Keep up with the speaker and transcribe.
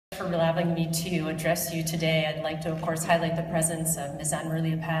for allowing me to address you today. I'd like to, of course, highlight the presence of Ms.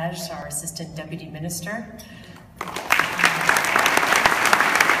 Anne-Marie Lepage, our Assistant Deputy Minister.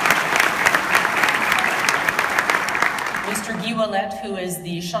 Mr. Guy Ouellette, who is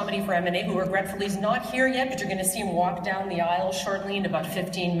the Champmany for M&A, who regretfully is not here yet, but you're going to see him walk down the aisle shortly in about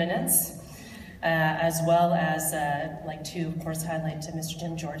 15 minutes. As well as, I'd like to, of course, highlight Mr.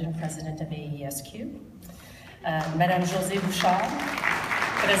 Jim Jordan, President of AAESQ. Madame Josée Bouchard,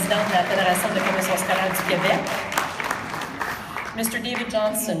 Présidente de la Fédération de commissions scolaires du Québec. Mr. David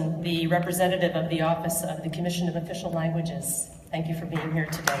Johnson, the representative of the Office of the Commission of Official Languages. Thank you for being here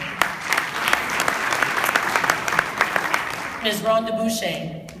today. Ms. Rhonda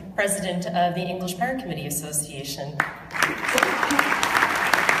Boucher, President of the English Parent Committee Association.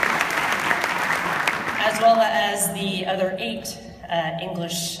 As well as the other 8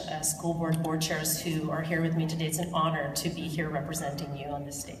 English school board chairs who are here with me today. It's an honor to be here representing you on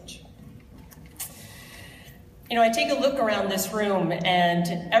this stage. You know, I take a look around this room and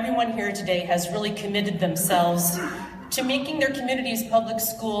everyone here today has really committed themselves to making their community's public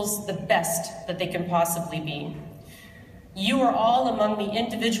schools the best that they can possibly be. You are all among the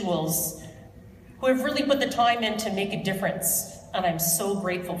individuals who have really put the time in to make a difference, and I'm so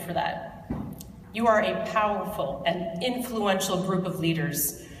grateful for that. You are a powerful and influential group of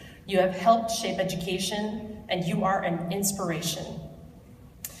leaders. You have helped shape education, and you are an inspiration.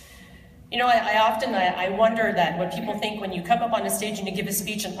 You know, I often wonder that what people think when you come up on a stage and you give a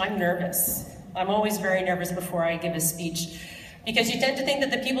speech, and I'm nervous. I'm always very nervous before I give a speech, because you tend to think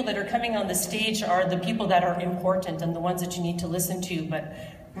that the people that are coming on the stage are the people that are important and the ones that you need to listen to, but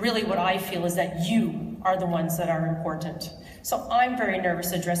really what I feel is that you are the ones that are important. So I'm very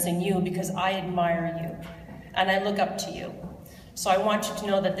nervous addressing you because I admire you and I look up to you. So I want you to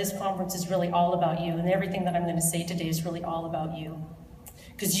know that this conference is really all about you, and everything that I'm going to say today is really all about you,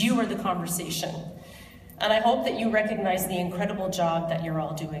 because you are the conversation. And I hope that you recognize the incredible job that you're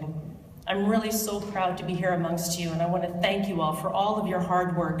all doing. I'm really so proud to be here amongst you, and I want to thank you all for all of your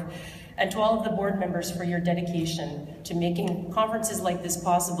hard work, and to all of the board members for your dedication to making conferences like this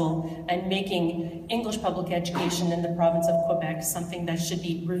possible and making English public education in the province of Quebec something that should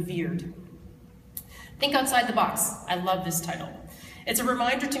be revered. Think outside the box. I love this title. It's a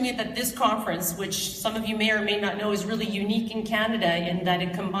reminder to me that this conference, which some of you may or may not know, is really unique in Canada in that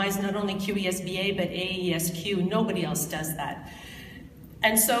it combines not only QESBA but AAESQ. Nobody else does that.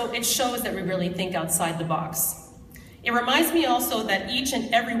 And so it shows that we really think outside the box. It reminds me also that each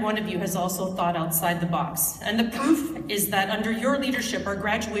and every one of you has also thought outside the box. And the proof is that under your leadership, our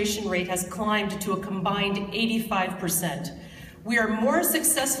graduation rate has climbed to a combined 85%. We are more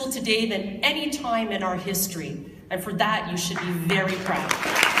successful today than any time in our history. And for that, you should be very proud.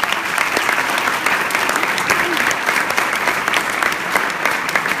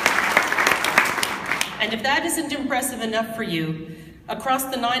 And if that isn't impressive enough for you, across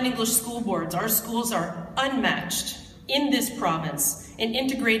the 9 English school boards, our schools are unmatched in this province in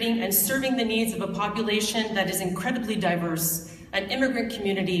integrating and serving the needs of a population that is incredibly diverse, an immigrant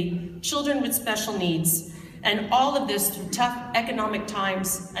community, children with special needs, and all of this through tough economic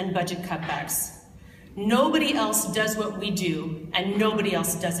times and budget cutbacks. Nobody else does what we do, and nobody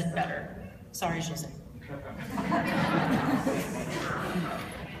else does it better. Sorry, Jose.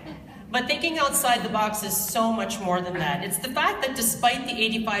 But thinking outside the box is so much more than that. It's the fact that despite the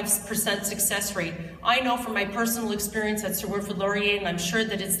 85% success rate, I know from my personal experience at Sir Wilfrid Laurier, and I'm sure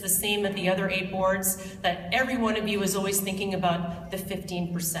that it's the same at the other 8 boards, that every one of you is always thinking about the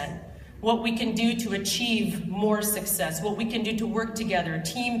 15%. What we can do to achieve more success, what we can do to work together,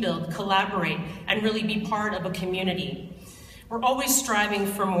 team build, collaborate, and really be part of a community. We're always striving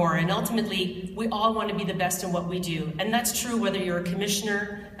for more, and ultimately, we all want to be the best in what we do. And that's true whether you're a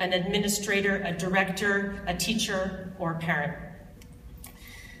commissioner, an administrator, a director, a teacher, or a parent.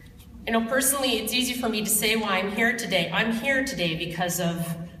 You know, personally, it's easy for me to say why I'm here today. I'm here today because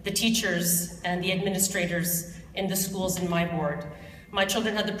of the teachers and the administrators in the schools in my board. My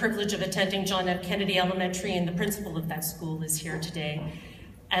children had the privilege of attending John F. Kennedy Elementary, and the principal of that school is here today,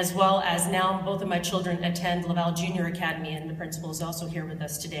 as well as now both of my children attend Laval Junior Academy, and the principal is also here with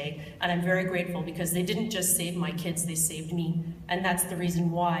us today. And I'm very grateful because they didn't just save my kids, they saved me. And that's the reason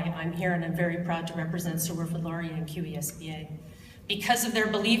why I'm here, and I'm very proud to represent Sir Wilfrid Laurier and QESBA. Because of their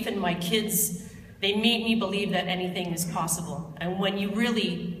belief in my kids, they made me believe that anything is possible. And when you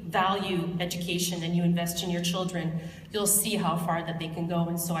really value education and you invest in your children, you'll see how far that they can go.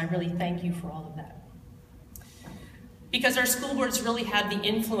 And so I really thank you for all of that. Because our school boards really have the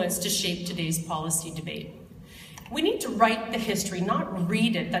influence to shape today's policy debate. We need to write the history, not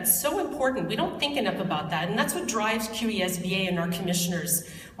read it. That's so important. We don't think enough about that, and that's what drives QESBA and our commissioners.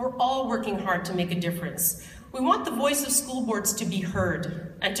 We're all working hard to make a difference. We want the voice of school boards to be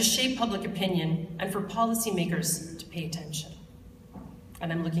heard and to shape public opinion, and for policymakers to pay attention.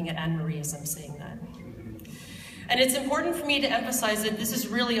 And I'm looking at Anne-Marie as I'm saying that. And it's important for me to emphasize that this is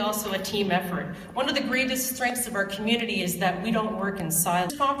really also a team effort. One of the greatest strengths of our community is that we don't work in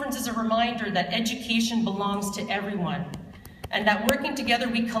silos. This conference is a reminder that education belongs to everyone, and that working together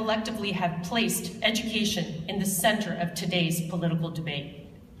we collectively have placed education in the center of today's political debate.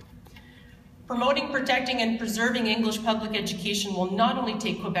 Promoting, protecting, and preserving English public education will not only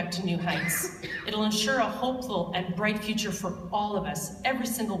take Quebec to new heights, it'll ensure a hopeful and bright future for all of us, every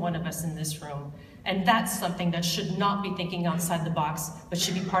single one of us in this room. And that's something that should not be thinking outside the box, but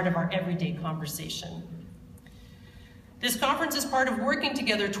should be part of our everyday conversation. This conference is part of working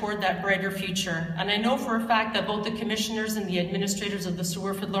together toward that brighter future, and I know for a fact that both the commissioners and the administrators of the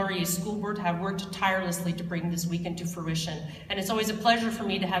Wilfrid Laurier School Board have worked tirelessly to bring this weekend to fruition. And it's always a pleasure for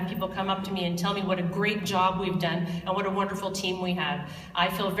me to have people come up to me and tell me what a great job we've done and what a wonderful team we have. I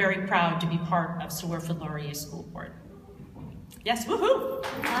feel very proud to be part of Wilfrid Laurier School Board. Yes, woohoo!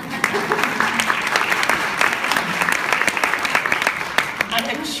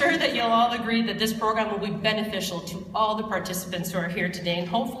 I'm sure that you'll all agree that this program will be beneficial to all the participants who are here today, and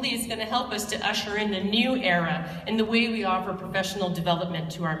hopefully it's going to help us to usher in a new era in the way we offer professional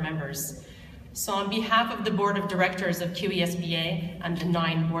development to our members. So on behalf of the Board of Directors of QESBA and the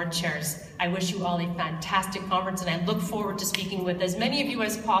 9 board chairs, I wish you all a fantastic conference, and I look forward to speaking with as many of you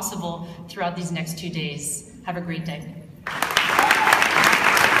as possible throughout these next 2 days. Have a great day.